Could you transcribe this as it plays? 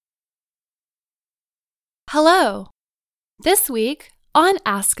Hello! This week on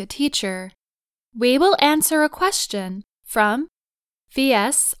Ask a Teacher, we will answer a question from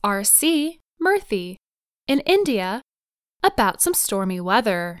VSRC Murthy in India about some stormy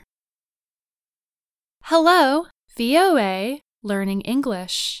weather. Hello, VOA Learning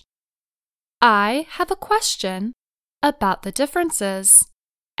English. I have a question about the differences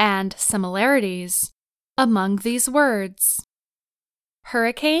and similarities among these words: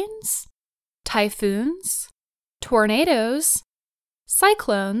 hurricanes, typhoons, tornadoes,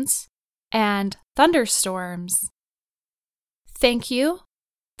 cyclones, and thunderstorms. Thank you,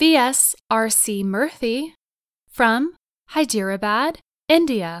 VSRC Murthy from Hyderabad,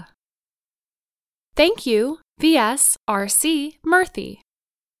 India. Thank you, VSRC Murthy.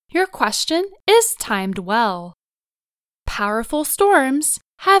 Your question is timed well. Powerful storms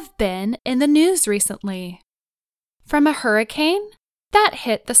have been in the news recently. From a hurricane that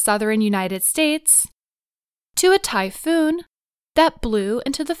hit the southern United States to a typhoon that blew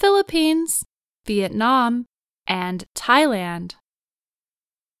into the Philippines, Vietnam, and Thailand.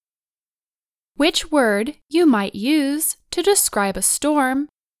 Which word you might use to describe a storm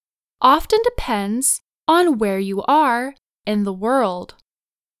often depends on where you are in the world.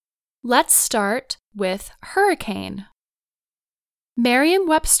 Let's start with hurricane.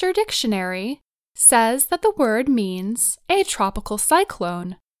 Merriam-Webster Dictionary says that the word means a tropical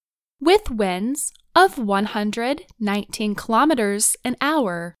cyclone with winds of 119 kilometers an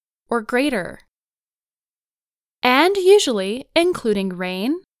hour or greater, and usually including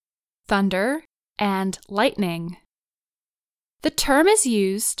rain, thunder, and lightning. The term is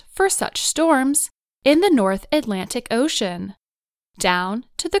used for such storms in the North Atlantic Ocean, down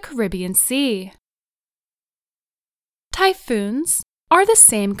to the Caribbean Sea. Typhoons are the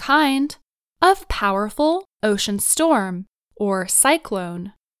same kind of powerful ocean storm or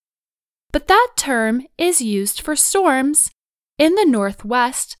cyclone, but that term is used for storms in the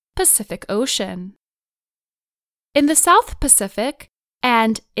Northwest Pacific Ocean. In the South Pacific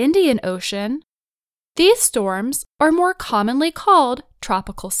and Indian Ocean, these storms are more commonly called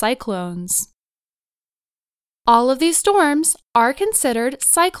tropical cyclones. All of these storms are considered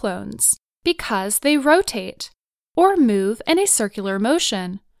cyclones because they rotate or move in a circular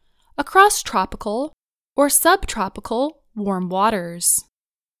motion across tropical or subtropical warm waters.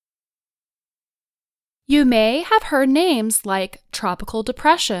 You may have heard names like tropical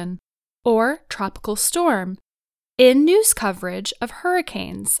depression or tropical storm in news coverage of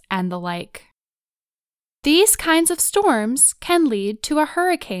hurricanes and the like. These kinds of storms can lead to a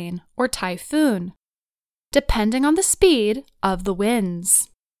hurricane or typhoon, depending on the speed of the winds.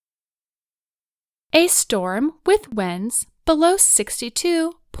 A storm with winds below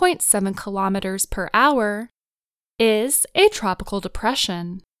 62.7 kilometers per hour is a tropical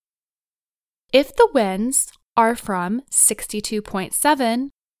depression. If the winds are from 62.7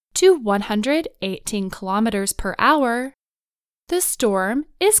 to 118 kilometers per hour, the storm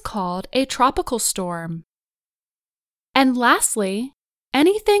is called a tropical storm. And lastly,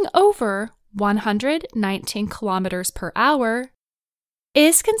 anything over 119 kilometers per hour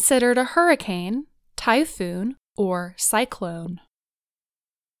is considered a hurricane, typhoon, or cyclone.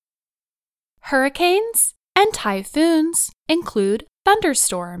 Hurricanes and typhoons include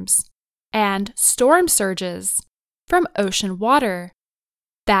thunderstorms and storm surges from ocean water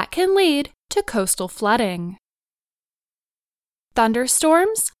that can lead to coastal flooding.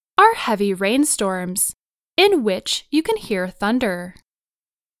 Thunderstorms are heavy rainstorms in which you can hear thunder.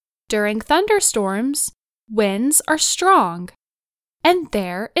 During thunderstorms, winds are strong, and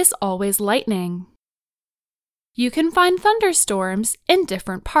there is always lightning. You can find thunderstorms in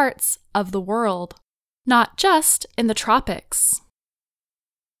different parts of the world, not just in the tropics.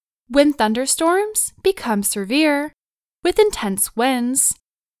 When thunderstorms become severe, with intense winds,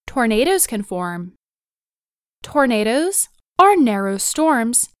 tornadoes can form. Tornadoes are narrow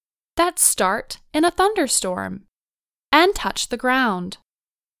storms that start in a thunderstorm and touch the ground.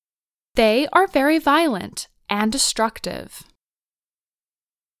 They are very violent and destructive.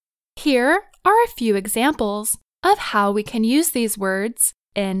 Here are a few examples of how we can use these words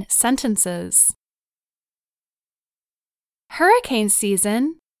in sentences. Hurricane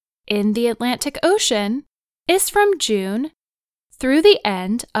season in the Atlantic Ocean is from June through the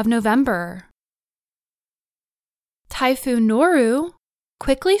end of November. Typhoon Noru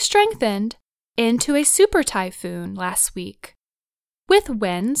quickly strengthened into a super typhoon last week, with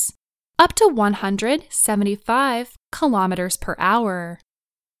winds up to 175 kilometers per hour.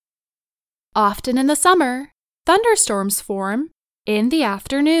 Often in the summer, thunderstorms form in the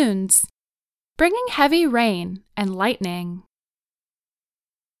afternoons, bringing heavy rain and lightning.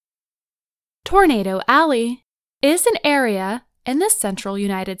 Tornado Alley is an area in the central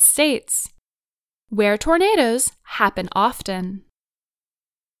United States where tornadoes happen often.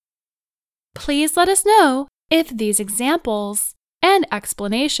 Please let us know if these examples and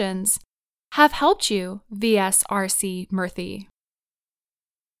explanations have helped you, VSRC Murthy.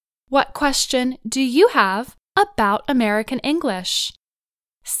 What question do you have about American English?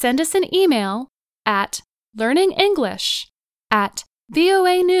 Send us an email at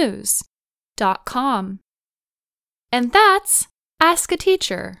learningenglish@voanews.com. And that's Ask a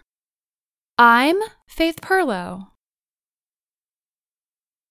Teacher. I'm Faith Perlow.